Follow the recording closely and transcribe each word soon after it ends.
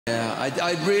Yeah,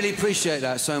 I really appreciate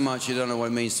that so much. You don't know what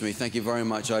it means to me. Thank you very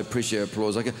much. I appreciate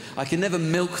applause. I can never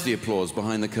milk the applause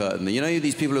behind the curtain. You know,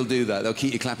 these people who'll do that. They'll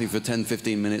keep you clapping for 10,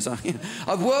 15 minutes.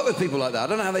 I've worked with people like that. I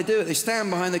don't know how they do it. They stand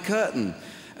behind the curtain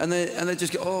and they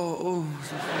just go, oh.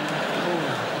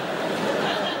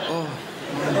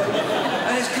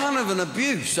 And it's kind of an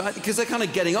abuse, right? Because they're kind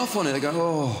of getting off on it. They go,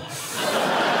 oh.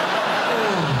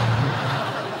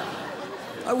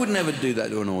 I would never do that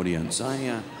to an audience.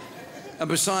 And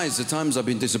besides, the times I've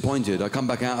been disappointed, I come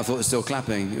back out, I thought they're still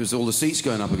clapping. It was all the seats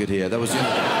going up I could hear. That was, you know.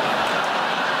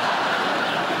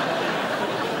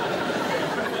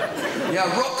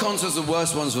 Yeah, rock concerts are the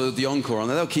worst ones for the encore.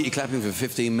 They'll keep you clapping for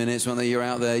 15 minutes when you're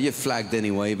out there. You're flagged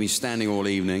anyway. You've been standing all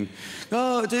evening.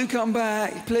 Oh, do come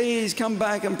back. Please come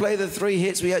back and play the 3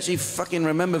 hits we actually fucking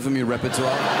remember from your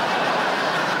repertoire.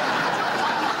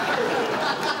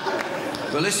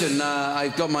 But listen,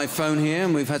 I've got my phone here,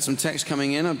 and we've had some texts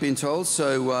coming in, I've been told,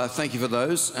 so thank you for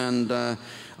those, and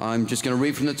I'm just going to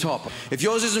read from the top. If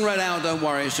yours isn't read out, don't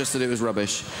worry, it's just that it was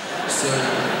rubbish. So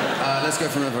let's go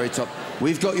from the very top.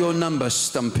 We've got your number,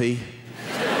 Stumpy.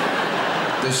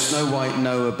 Does Snow White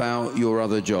know about your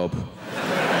other job?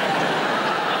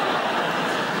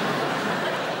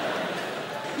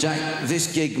 Jack,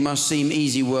 this gig must seem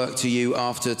easy work to you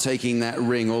after taking that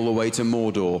ring all the way to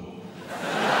Mordor.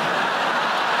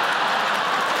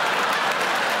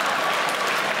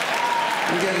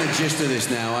 I'm getting the gist of this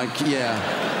now, yeah.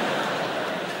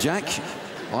 Jack,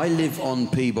 I live on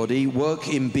Peabody, work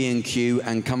in B&Q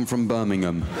and come from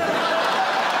Birmingham.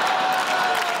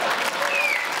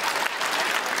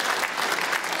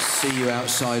 See you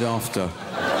outside after.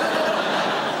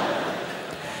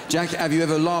 Jack, have you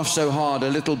ever laughed so hard a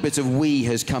little bit of wee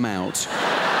has come out?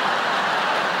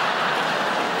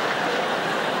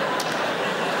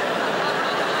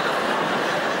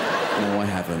 No, I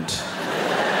haven't.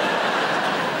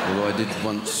 Although I did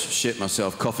once shit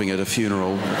myself coughing at a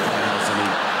funeral. If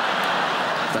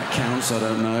that counts, I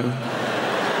don't know.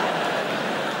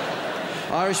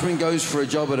 Irishman goes for a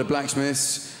job at a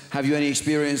blacksmith's. Have you any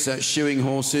experience at shoeing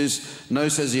horses? No,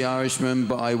 says the Irishman,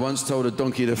 but I once told a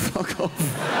donkey to fuck off.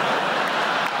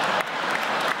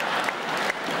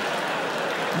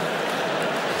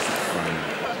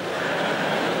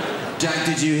 Jack,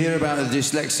 did you hear about the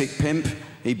dyslexic pimp?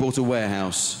 He bought a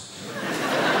warehouse.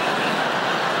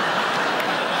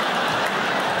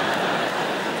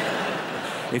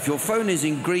 If your phone is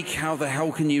in Greek, how the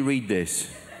hell can you read this?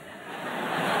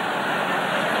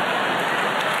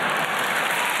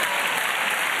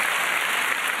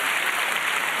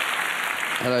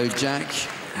 Hello, Jack.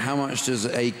 How much does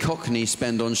a Cockney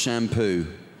spend on shampoo?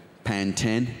 Pound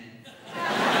 10.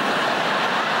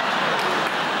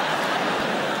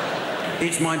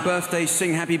 It's my birthday.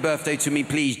 Sing happy birthday to me,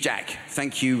 please, Jack.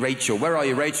 Thank you, Rachel. Where are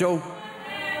you, Rachel?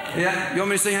 Yeah? You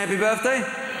want me to sing happy birthday?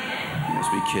 You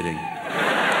must be kidding.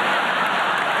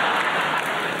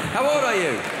 How old are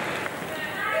you?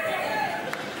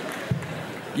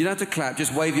 You don't have to clap,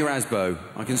 just wave your asbo.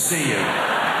 I can see you.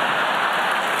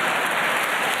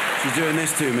 She's doing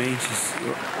this to me.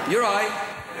 You're right.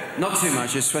 Not too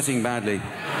much, you're sweating badly.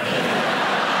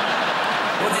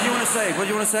 What did you want to say? What did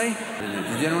you want to say?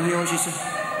 Did anyone hear what she said?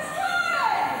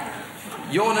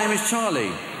 Your name is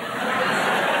Charlie.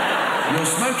 You're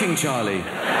smoking, Charlie.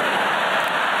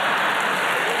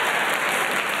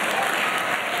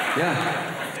 Yeah.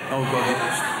 Oh,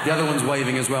 God, the other one's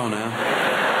waving as well now.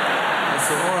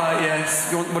 So, all right,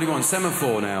 yes. What do you want?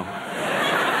 Semaphore now.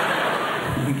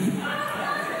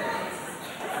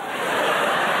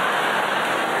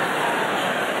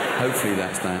 Hopefully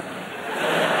that's that.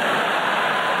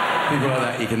 People like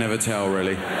that, you can never tell,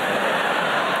 really.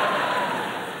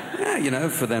 Yeah, you know,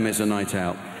 for them it's a night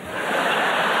out.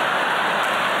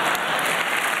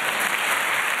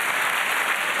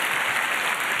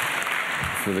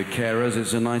 For the carers,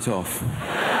 it's a night off.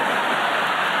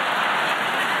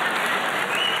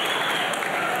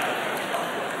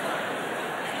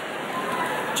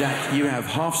 Jack, you have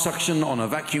half suction on a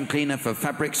vacuum cleaner for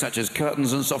fabrics such as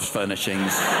curtains and soft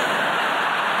furnishings.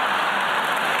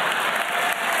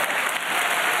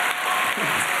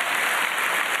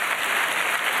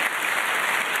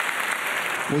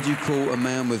 What do you call a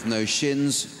man with no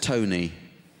shins? Tony.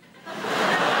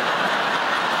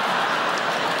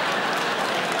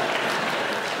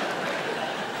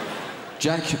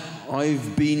 Jack,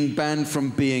 I've been banned from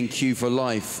B&Q for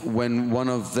life when one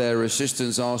of their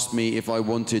assistants asked me if I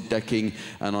wanted decking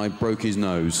and I broke his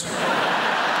nose.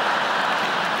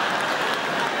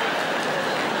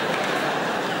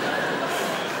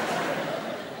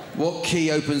 What key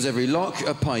opens every lock?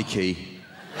 A pie key.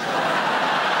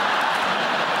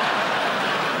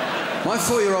 My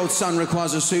 4-year-old son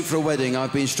requires a suit for a wedding.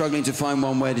 I've been struggling to find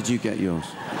one. Where did you get yours?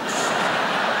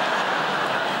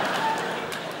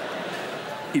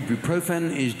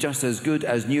 Ibuprofen is just as good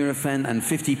as Nurofen and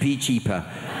 50p cheaper.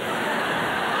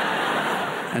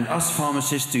 And us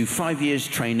pharmacists do 5 years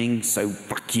training, so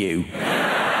fuck you.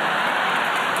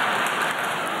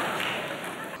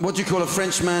 What do you call a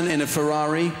Frenchman in a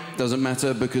Ferrari? Doesn't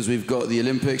matter because we've got the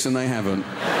Olympics and they haven't.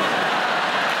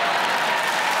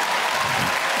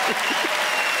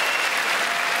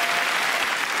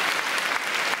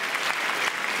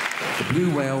 The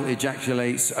blue whale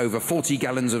ejaculates over 40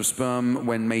 gallons of sperm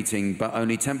when mating, but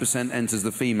only 10% enters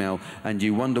the female, and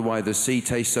you wonder why the sea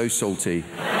tastes so salty.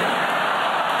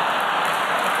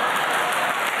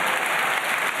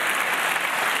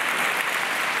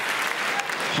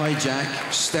 Hi,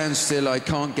 Jack. Stand still. I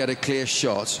can't get a clear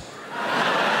shot.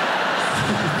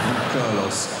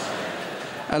 Carlos.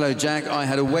 Hello, Jack. I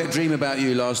had a wet dream about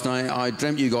you last night. I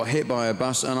dreamt you got hit by a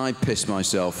bus and I pissed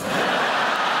myself.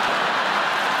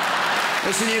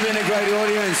 Listen, you've been a great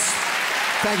audience.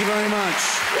 Thank you very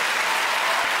much.